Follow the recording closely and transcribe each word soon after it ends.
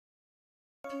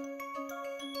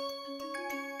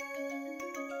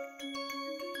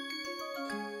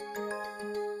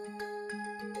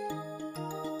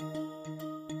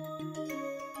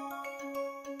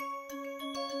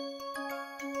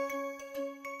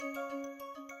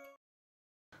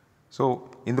So,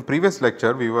 in the previous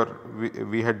lecture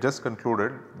we had just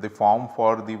concluded the form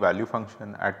for the value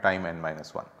function at time n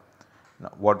minus 1.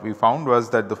 Now, what we found was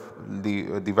that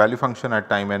the value function at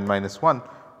time n minus 1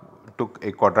 took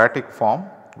a quadratic form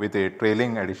with a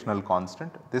trailing additional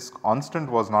constant. This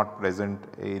constant was not present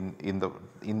in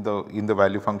the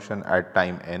value function at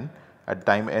time n. At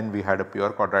time n we had a pure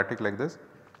quadratic like this.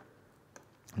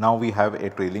 Now we have a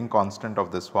trailing constant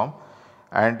of this form,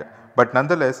 and but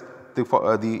nonetheless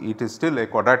it is still a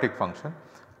quadratic function,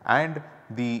 and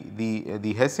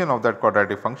the Hessian of that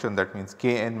quadratic function, that means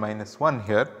kn minus 1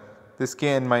 here, this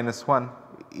kn minus 1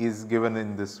 is given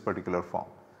in this particular form.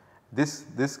 This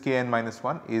kn minus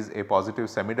 1 is a positive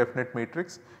semi definite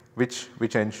matrix which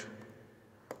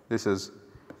this is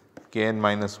kn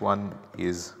minus 1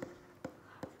 is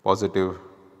positive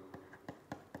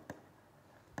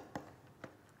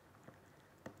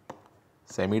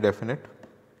semi definite,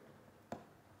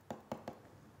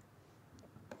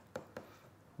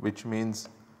 which means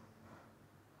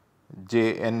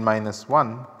Jn minus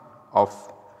 1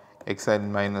 of xn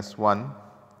minus 1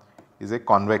 is a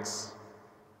convex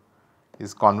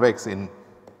in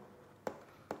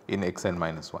xn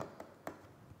minus 1.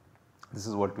 This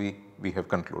is what we have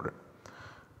concluded.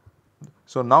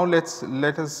 So, now let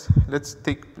us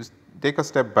take a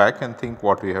step back and think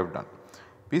what we have done.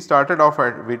 We started off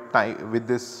with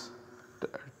this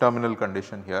terminal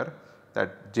condition here,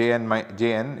 that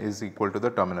Jn is equal to the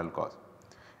terminal cos.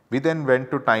 We then went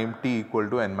to time t equal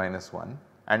to n minus 1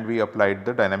 and we applied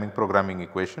the dynamic programming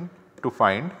equation to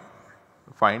find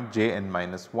Jn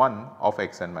minus 1 of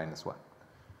xn minus 1.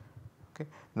 Okay.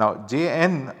 Now,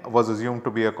 Jn was assumed to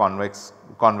be a convex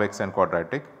and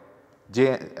quadratic,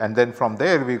 and then from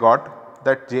there we got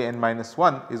that Jn minus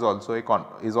 1 is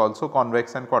also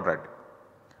convex and quadratic.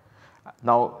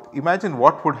 Now, imagine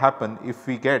what would happen if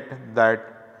we get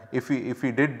that, if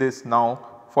we did this now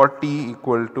for t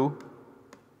equal to,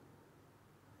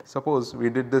 suppose we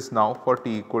did this now for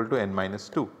t equal to n minus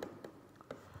 2.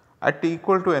 At t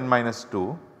equal to n minus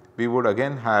 2, we would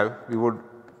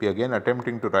be again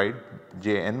attempting to write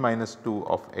Jn minus 2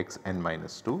 of xn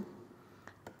minus 2.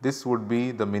 This would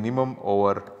be the minimum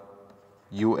over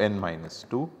un minus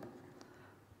 2.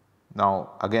 Now,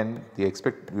 again we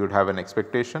would have an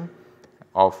expectation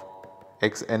of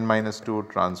xn minus 2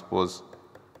 transpose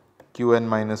qn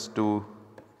minus 2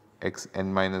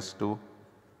 xn minus 2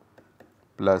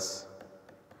 plus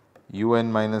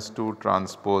un minus 2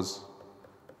 transpose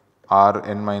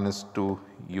Rn minus 2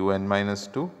 un minus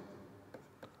 2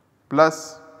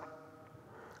 plus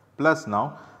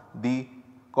now the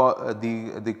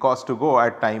cost to go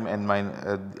at time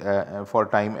for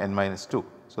time n minus 2.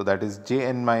 So, that is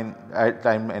Jn at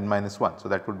time n minus 1. So,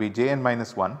 that would be Jn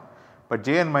minus 1, but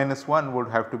Jn minus 1 would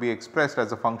have to be expressed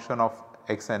as a function of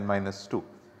xn minus 2,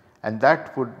 and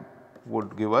that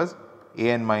would give us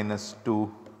an minus 2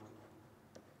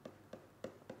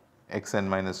 xn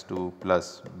minus 2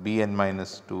 plus bn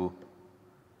minus 2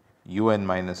 un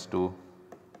minus 2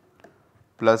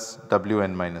 plus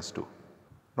wn minus 2.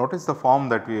 Notice the form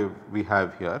that we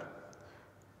have here.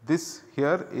 This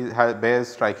here bears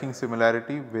striking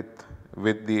similarity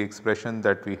with the expression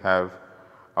that we have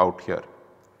out here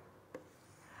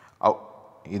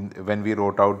when we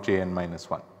wrote out Jn minus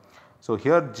 1. So,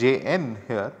 here Jn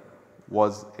here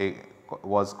was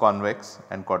convex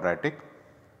and quadratic.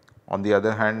 On the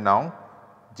other hand, now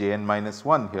Jn minus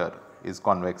 1 here is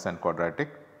convex and quadratic,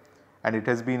 and it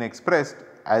has been expressed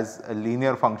as a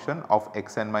linear function of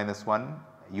xn minus 1,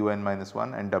 un minus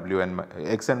 1 and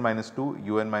xn minus 2,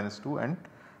 un minus 2 and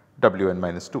wn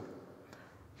minus 2.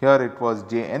 Here it was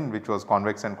Jn which was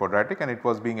convex and quadratic, and it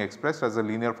was being expressed as a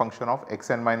linear function of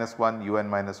xn minus 1, un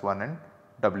minus 1 and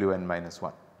wn minus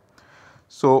 1.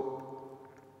 So,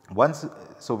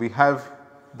 we have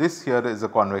this here is a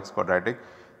convex quadratic.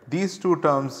 These two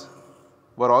terms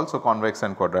were also convex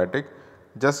and quadratic,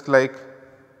 just like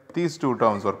these two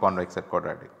terms were convex and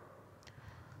quadratic.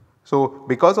 So,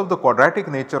 because of the quadratic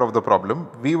nature of the problem,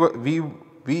 we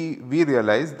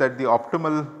realized that the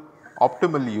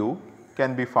optimal u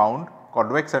can be found,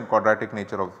 convex and quadratic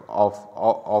nature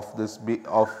of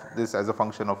this as a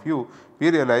function of u. We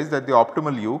realized that the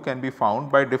optimal u can be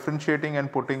found by differentiating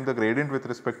and putting the gradient with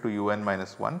respect to un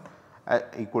minus 1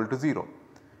 equal to 0,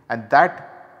 and that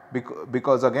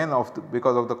because of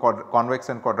the convex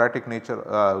and quadratic nature,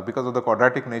 because of the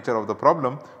quadratic nature of the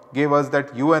problem, gave us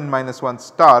that un minus 1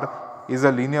 star is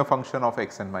a linear function of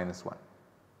xn minus 1.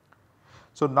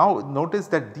 So, now notice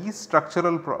that these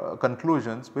structural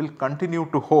conclusions will continue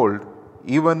to hold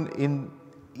even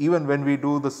when we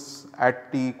do this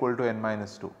at t equal to n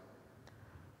minus 2.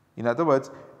 In other words,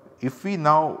 if we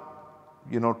now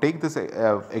take this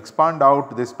expand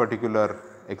out this particular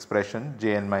expression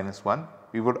Jn minus 1,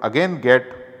 we would again get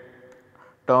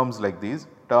terms like these,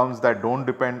 terms that do not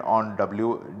depend on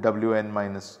Wn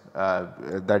minus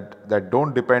that do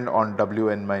not depend on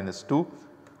Wn minus 2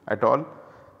 at all.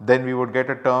 Then we would get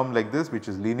a term like this which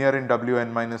is linear in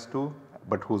Wn minus 2,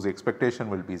 but whose expectation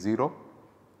will be 0,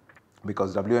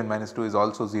 because Wn minus 2 is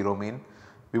also 0 mean.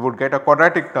 We would get a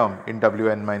quadratic term in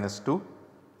Wn minus 2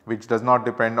 which does not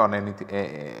depend on anything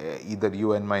either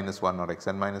un minus 1 or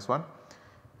xn minus 1.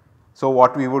 So,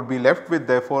 what we would be left with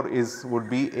therefore would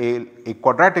be a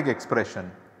quadratic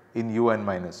expression in un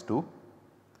minus 2.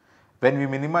 When we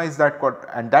minimize that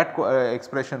and that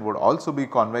expression would also be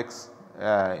convex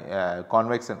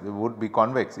and would be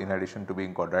convex in addition to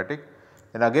being quadratic,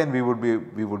 then again we would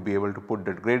be able to put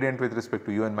the gradient with respect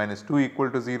to un minus 2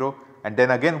 equal to 0, and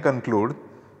then again conclude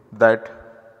that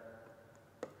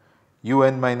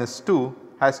un minus 2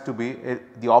 has to be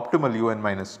the optimal un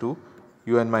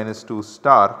minus 2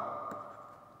 star.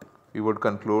 We would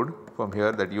conclude from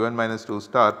here that un minus 2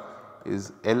 star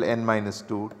is ln minus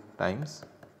 2 times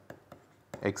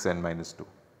xn minus 2.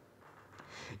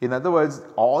 In other words,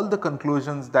 all the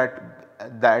conclusions that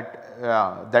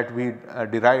we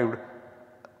derived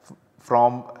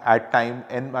from at time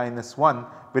n minus 1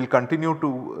 will continue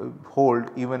to hold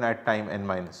even at time n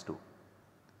minus 2.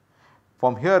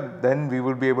 From here then we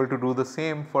will be able to do the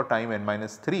same for time n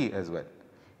minus 3 as well.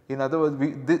 In other words,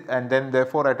 and then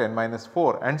therefore at n minus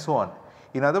 4 and so on.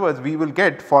 In other words, we will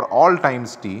get for all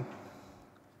times t,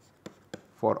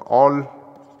 for all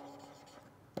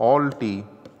t,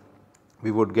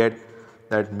 we would get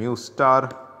that mu star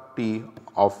t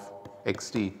of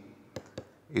xt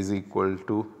is equal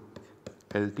to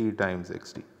Lt times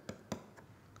xt.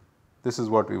 This is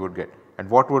what we would get. And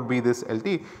what would be this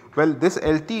Lt? Well, this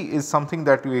Lt is something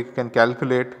that we can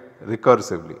calculate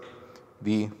recursively.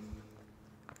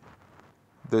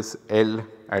 This L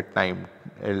at time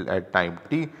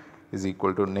t is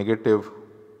equal to negative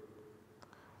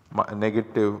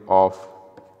of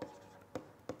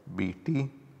Bt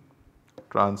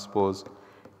transpose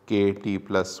kt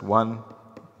plus 1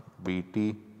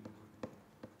 Bt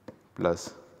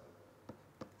plus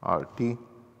Rt,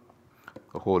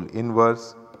 the whole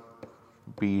inverse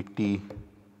Bt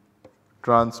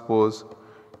transpose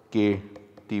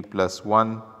kt plus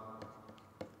 1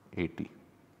 At.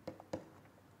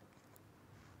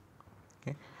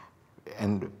 Okay.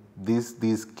 And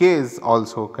these k's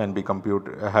also can be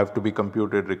have to be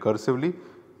computed recursively.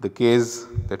 The k's,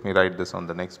 let me write this on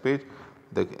the next page,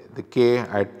 the k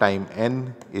at time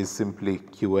n is simply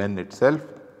qn itself.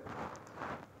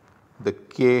 The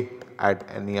k at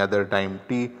any other time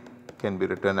t can be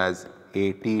written as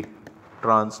At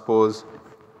transpose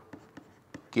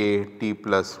kt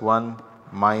plus 1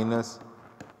 minus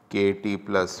kt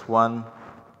plus 1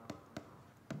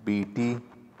 Bt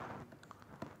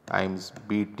times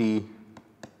Bt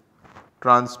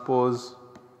transpose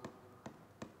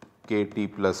kt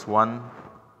plus 1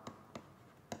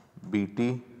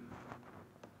 Bt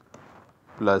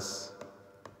plus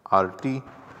Rt,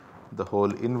 the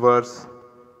whole inverse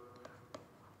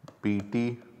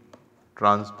Bt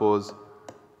transpose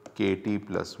kt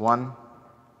plus 1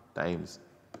 times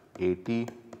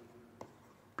At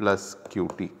plus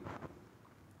Qt.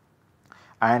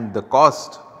 And the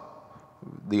cost,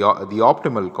 the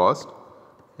optimal cost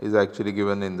is actually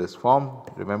given in this form.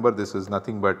 Remember, this is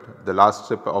nothing but the last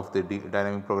step of the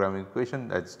dynamic programming equation,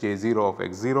 that is J0 of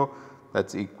x0, that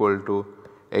is equal to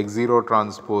x0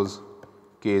 transpose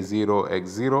k0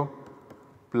 x0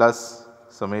 plus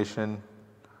summation,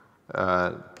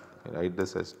 write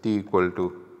this as t equal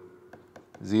to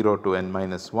 0 to n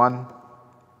minus 1,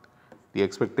 the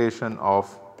expectation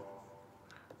of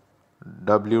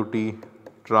Wt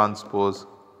transpose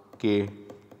k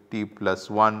t plus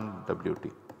 1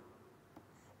 Wt.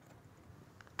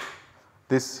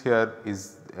 This here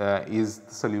is the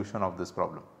solution of this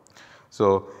problem.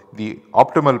 So, the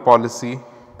optimal policy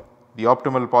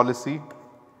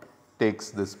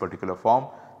takes this particular form.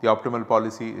 The optimal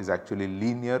policy is actually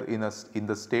linear in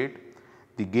the state.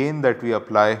 The gain that we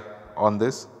apply on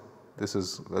this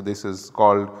is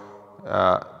called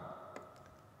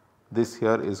this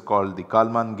here is called the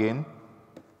Kalman gain.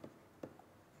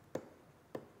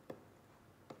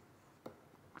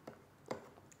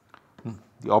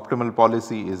 The optimal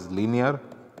policy is linear.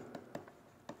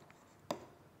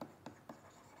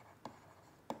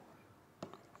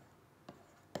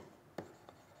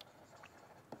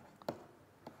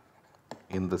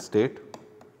 In the state,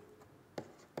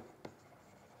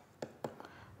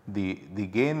 the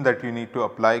gain that you need to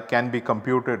apply can be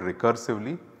computed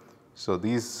recursively. So,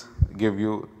 these give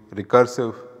you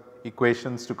recursive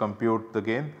equations to compute the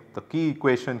gain. The key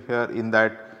equation here in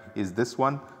that is this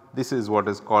one. This is what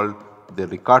is called the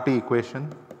Riccati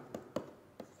equation.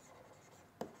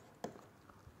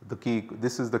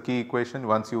 This is the key equation.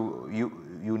 Once you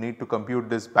need to compute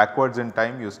this backwards in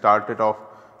time, you start it off,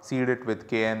 seed it with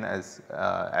Kn as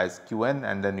Qn,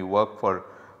 and then you work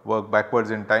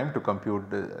backwards in time to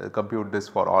compute this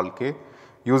for all k.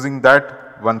 Using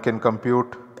that, one can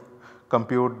compute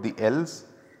the L's,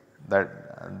 that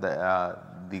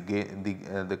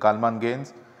the Kalman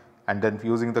gains, and then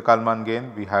using the Kalman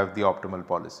gain we have the optimal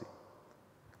policy.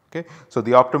 Okay. So,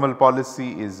 the optimal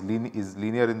policy is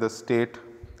linear in the state.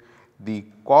 The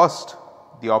cost,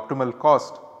 the optimal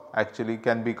cost actually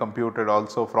can be computed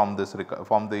also from this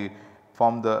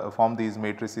from these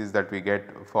matrices that we get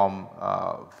from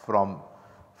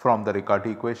the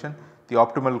Riccati equation. The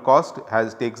optimal cost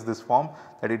takes this form,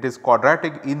 that it is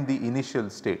quadratic in the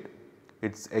initial state.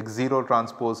 It is x0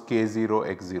 transpose k0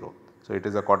 x0. So, it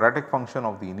is a quadratic function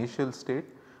of the initial state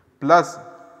plus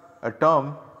a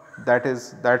term that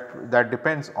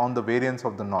depends on the variance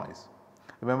of the noise.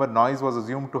 Remember, noise was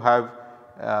assumed to have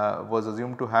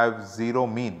 0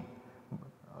 mean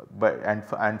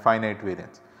and finite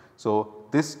variance. So,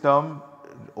 this term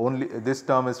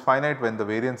is finite when the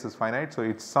variance is finite. So,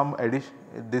 it is some addition,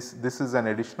 this is an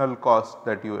additional cost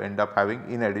that you end up having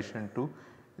in addition to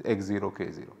x0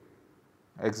 k0,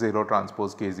 x0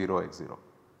 transpose k0 x0.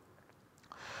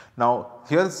 Now,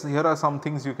 here are some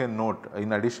things you can note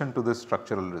in addition to this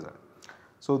structural result.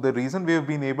 So, the reason we have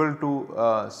been able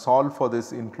to solve for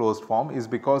this in closed form is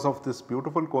because of this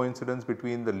beautiful coincidence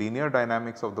between the linear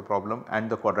dynamics of the problem and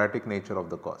the quadratic nature of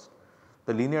the cost.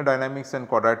 The linear dynamics and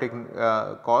quadratic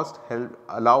cost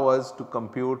allow us to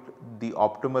compute the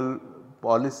optimal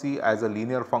policy as a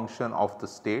linear function of the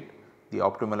state. The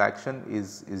optimal action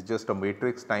is just a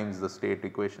matrix times the state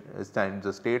equation, times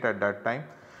the state at that time.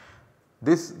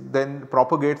 This then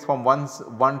propagates from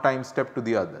one time step to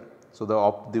the other. So,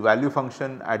 the value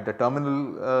function at the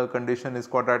terminal condition is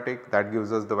quadratic, that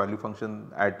gives us the value function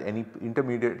at any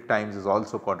intermediate times is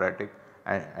also quadratic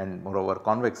and moreover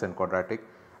convex and quadratic,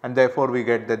 and therefore, we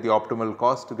get that the optimal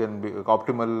cost can be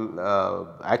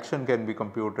optimal action can be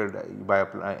computed by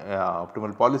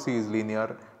optimal policy is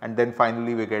linear, and then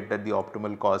finally, we get that the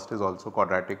optimal cost is also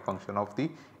quadratic function of the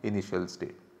initial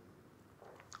state.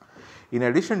 In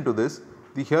addition to this,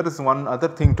 here is one other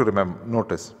thing to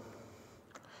notice.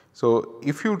 So,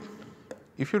 if you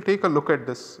take a look at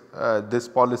this this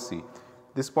policy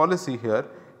here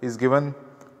is given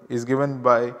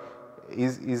by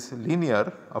is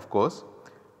linear, of course,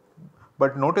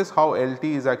 but notice how LT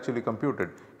is actually computed.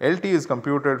 LT is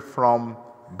computed from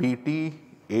BT,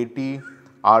 AT,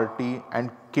 RT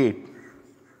and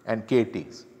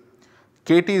KTs.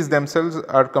 KTs themselves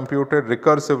are computed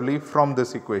recursively from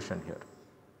this equation here.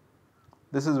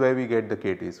 This is where we get the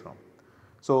KTs from.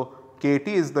 So,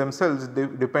 KTs themselves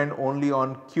depend only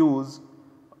on Qs,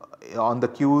 the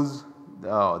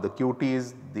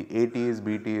QTs, the ATs,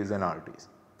 BTs and RTs.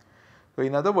 So,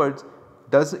 in other words,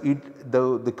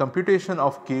 the computation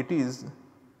of KTs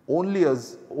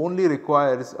only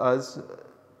requires us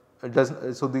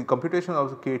so the computation of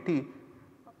the KT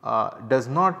does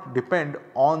not depend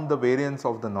on the variance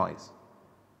of the noise.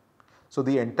 So,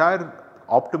 the entire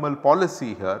optimal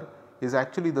policy here is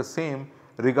actually the same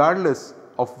regardless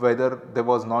of whether there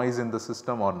was noise in the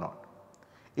system or not.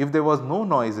 If there was no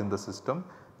noise in the system,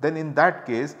 then in that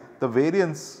case the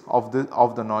variance of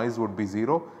the noise would be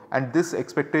 0 and this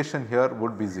expectation here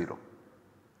would be 0.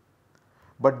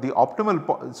 But the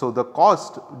optimal, so the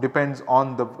cost depends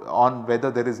on whether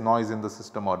there is noise in the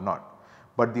system or not,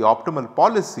 but the optimal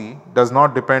policy does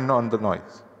not depend on the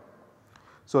noise.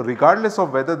 So, regardless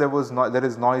of whether there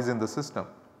is noise in the system,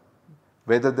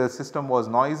 whether the system was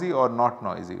noisy or not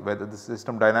noisy, whether the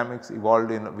system dynamics evolved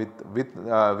in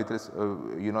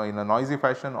in a noisy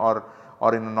fashion or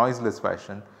in a noiseless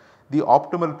fashion, the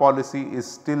optimal policy is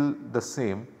still the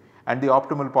same and the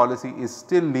optimal policy is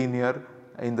still linear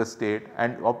in the state,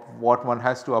 and what one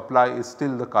has to apply is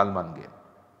still the Kalman gain.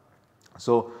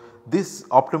 So, this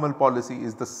optimal policy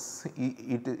is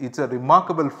it is a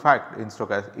remarkable fact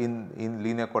in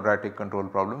linear quadratic control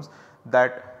problems,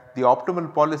 that the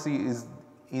optimal policy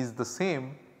is the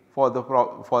same for the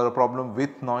problem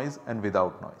with noise and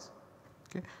without noise.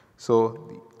 Okay.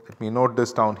 So, let me note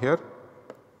this down here.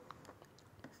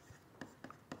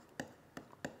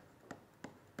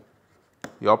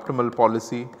 The optimal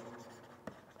policy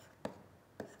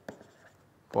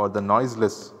for the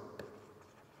noiseless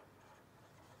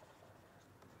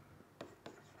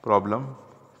problem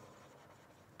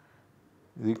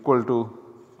is equal to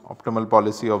optimal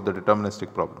policy of the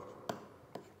deterministic problem.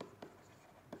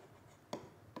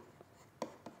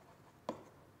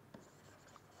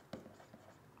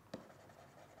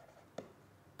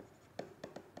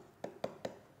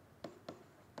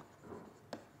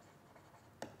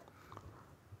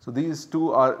 So, these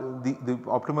two are the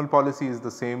optimal policy is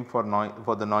the same for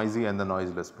the noisy and the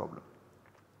noiseless problem.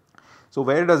 So,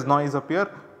 where does noise appear?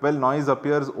 Well, noise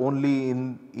appears only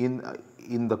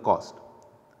in the cost.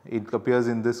 It appears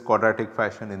in this quadratic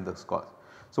fashion in this cost.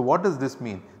 So, what does this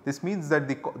mean? This means that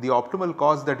the optimal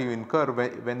cost that you incur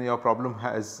when your problem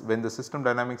has, when the system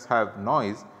dynamics have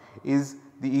noise, is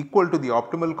the equal to the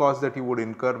optimal cost that you would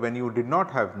incur when you did not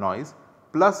have noise,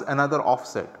 plus another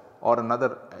offset or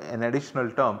an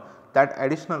additional term. That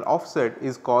additional offset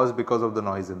is caused because of the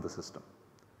noise in the system.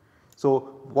 So,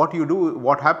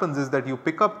 what happens is that you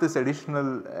pick up this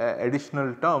additional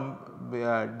term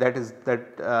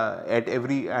at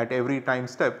every time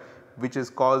step, which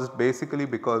is caused basically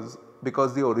because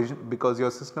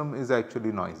your system is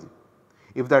actually noisy.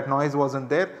 If that noise was not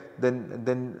there, then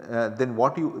the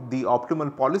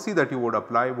optimal policy that you would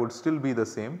apply would still be the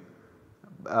same,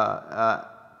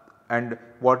 and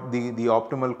what the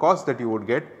optimal cost that you would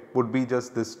get would be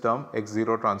just this term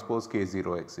x0 transpose k0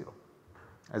 x0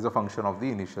 as a function of the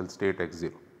initial state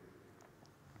x0.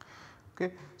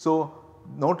 Okay. So,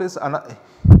 let us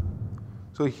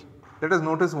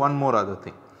notice one more other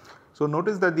thing. So,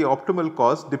 notice that the optimal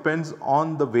cost depends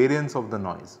on the variance of the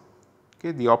noise.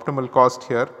 Okay. The optimal cost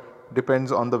here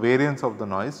depends on the variance of the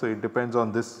noise. So, it depends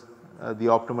on this the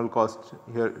optimal cost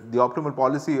here, the optimal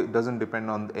policy does not depend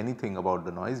on anything about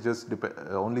the noise, just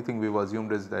only thing we have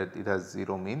assumed is that it has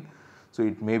 0 mean. So,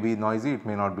 it may be noisy, it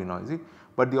may not be noisy,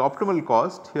 but the optimal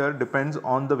cost here depends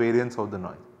on the variance of the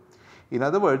noise. In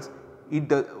other words, it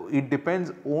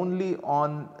depends only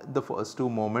on the first two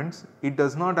moments, it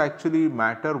does not actually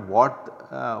matter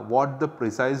what the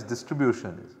precise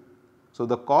distribution is. So,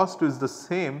 the cost is the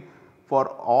same for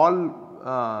all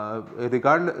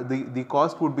regardless, the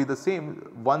cost would be the same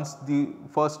once the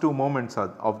first two moments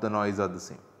of the noise are the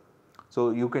same.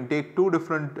 So, you can take two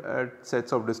different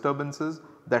sets of disturbances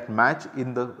that match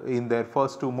in their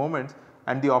first two moments,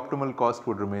 and the optimal cost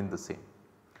would remain the same.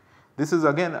 This is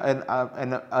again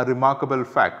a remarkable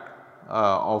fact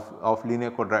of linear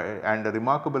quadratic and a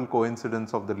remarkable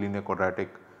coincidence of the linear quadratic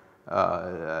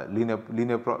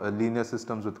linear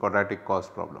systems with quadratic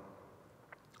cost problem,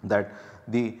 that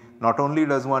not only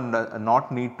does one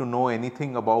not need to know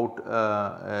anything about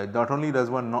not only does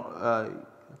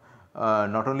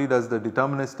the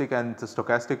deterministic and the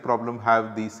stochastic problem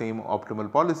have the same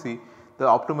optimal policy, the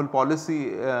optimal policy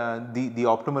the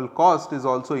optimal cost is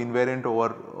also invariant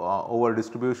over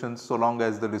distributions, so long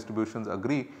as the distributions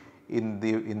agree in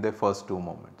the first two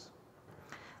moments.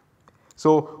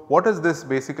 So, what does this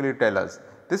basically tell us?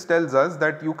 This tells us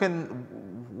that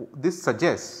this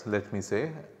suggests, let me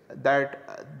say,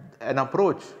 that an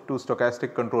approach to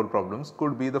stochastic control problems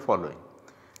could be the following.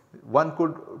 One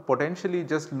could potentially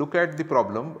just look at the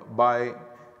problem by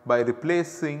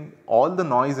replacing all the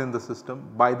noise in the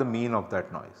system by the mean of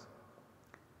that noise.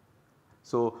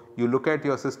 So, you look at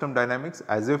your system dynamics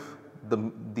as if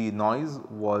the noise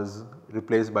was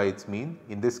replaced by its mean.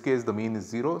 In this case, the mean is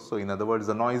 0. So, in other words,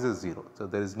 the noise is 0. So,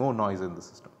 there is no noise in the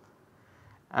system,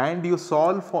 and you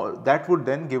solve for that would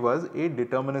then give us a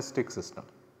deterministic system.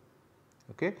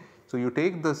 Okay. So, you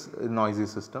take this noisy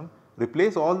system,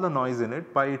 replace all the noise in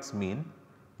it by its mean,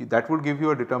 that would give you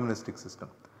a deterministic system.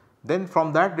 Then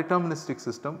from that deterministic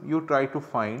system you try to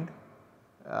find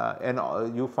an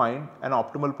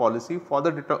optimal policy for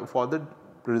the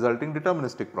resulting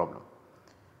deterministic problem,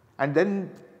 and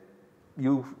then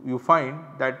you find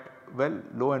that, well,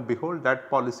 lo and behold, that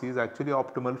policy is actually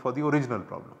optimal for the original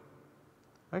problem,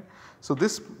 right. So,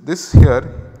 this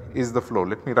here is the flow.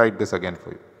 Let me write this again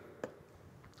for you.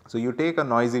 So, you take a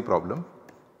noisy problem,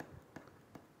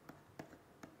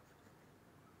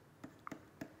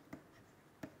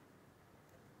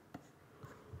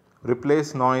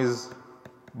 replace noise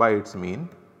by its mean,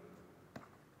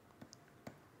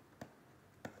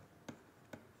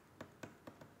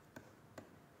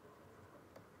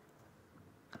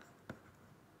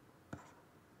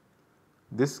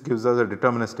 this gives us a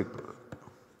deterministic,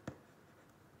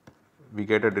 we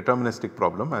get a deterministic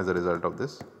problem as a result of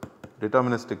this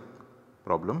deterministic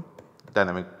problem,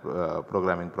 dynamic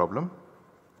programming problem.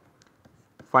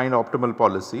 Find optimal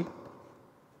policy.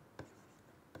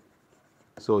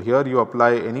 So, here you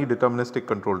apply any deterministic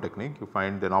control technique, you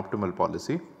find an optimal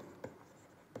policy,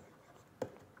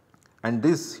 and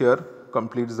this here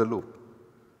completes the loop.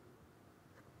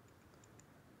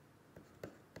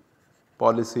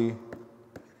 Policy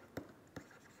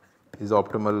is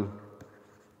optimal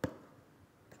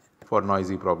for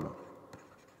noisy problem.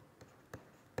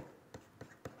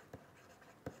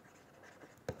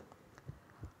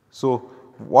 So,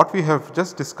 what we have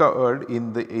just discovered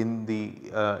in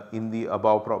the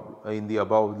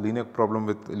above linear problem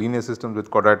with linear systems with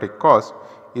quadratic cost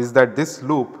is that this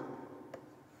loop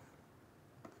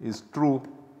is true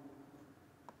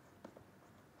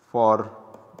for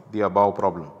the above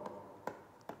problem.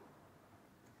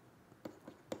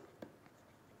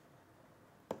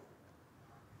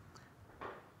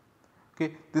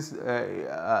 Okay, this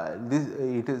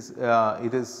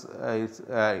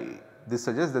this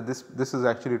suggests that this is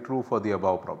actually true for the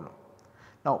above problem.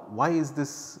 Now, why is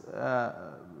this?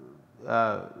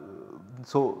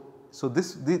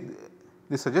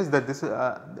 This suggests that this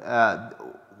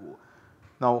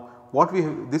now what we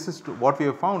have, what we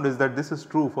have found is that this is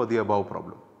true for the above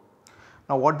problem.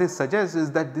 Now, what this suggests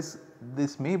is that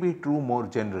this may be true more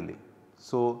generally.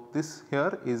 So, this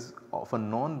here is often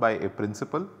known by a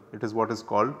principle, it is what is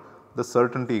called the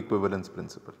certainty equivalence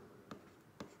principle.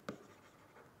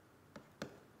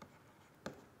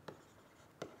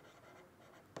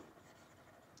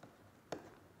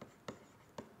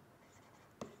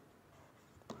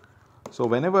 So,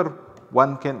 whenever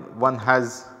one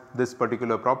has this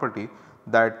particular property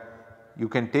that you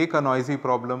can take a noisy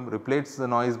problem, replace the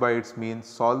noise by its mean,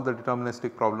 solve the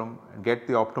deterministic problem, get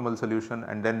the optimal solution,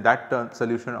 and then that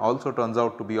solution also turns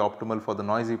out to be optimal for the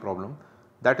noisy problem.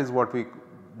 That is what we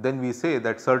say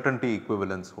that certainty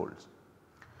equivalence holds.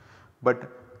 But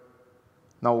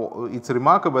now it is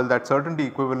remarkable that certainty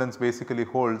equivalence basically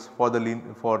holds for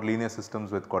linear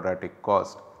systems with quadratic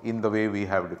cost in the way we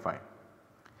have defined.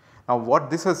 Now, what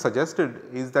this has suggested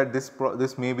is that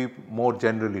this may be more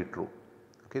generally true.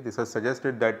 Okay, this has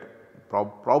suggested that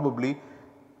probably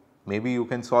maybe you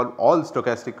can solve all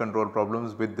stochastic control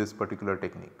problems with this particular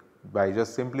technique by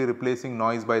just simply replacing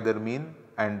noise by their mean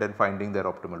and then finding their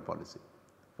optimal policy.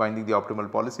 Finding the optimal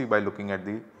policy by looking at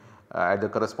the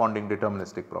corresponding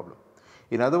deterministic problem.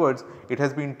 In other words, it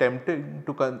has been tempting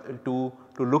to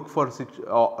look for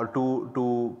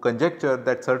to conjecture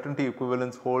that certainty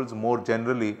equivalence holds more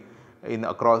generally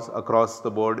across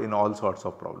the board in all sorts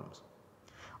of problems.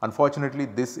 Unfortunately,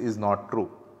 this is not true.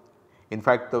 In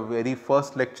fact, the very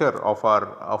first lecture of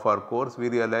our course we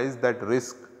realized that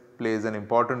risk plays an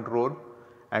important role,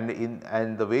 and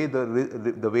the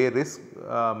way risk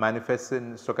manifests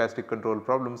in stochastic control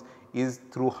problems is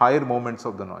through higher moments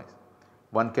of the noise.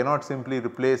 One cannot simply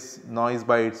replace noise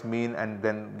by its mean and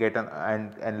then get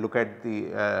and look at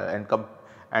the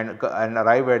and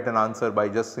arrive at an answer by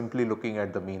just simply looking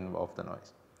at the mean of the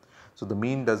noise. So, the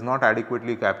mean does not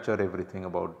adequately capture everything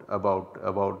about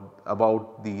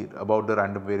the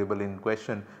random variable in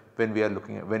question when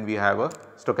we have a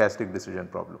stochastic decision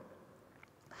problem.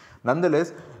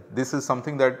 Nonetheless, this is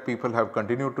something that people have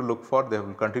continued to look for. They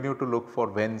will continue to look for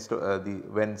when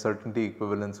certainty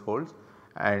equivalence holds,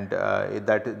 and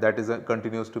that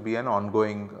continues to be an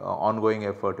ongoing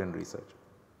effort in research.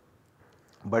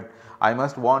 But I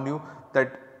must warn you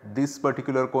that this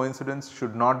particular coincidence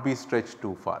should not be stretched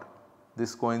too far.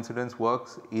 This coincidence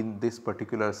works in this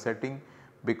particular setting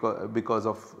because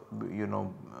of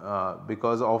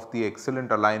the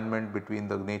excellent alignment between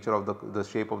the nature of the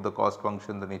shape of the cost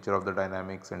function, the nature of the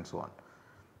dynamics, and so on.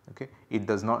 Okay. It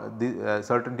does not, the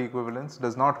certainty equivalence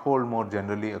does not hold more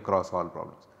generally across all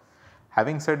problems.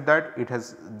 Having said that, it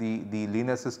has the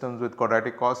linear systems with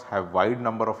quadratic cost have wide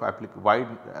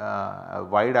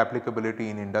applicability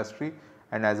in industry,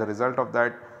 and as a result of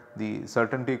that, the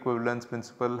certainty equivalence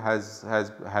principle has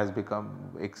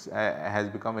become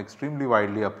extremely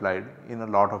widely applied in a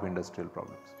lot of industrial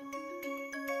problems.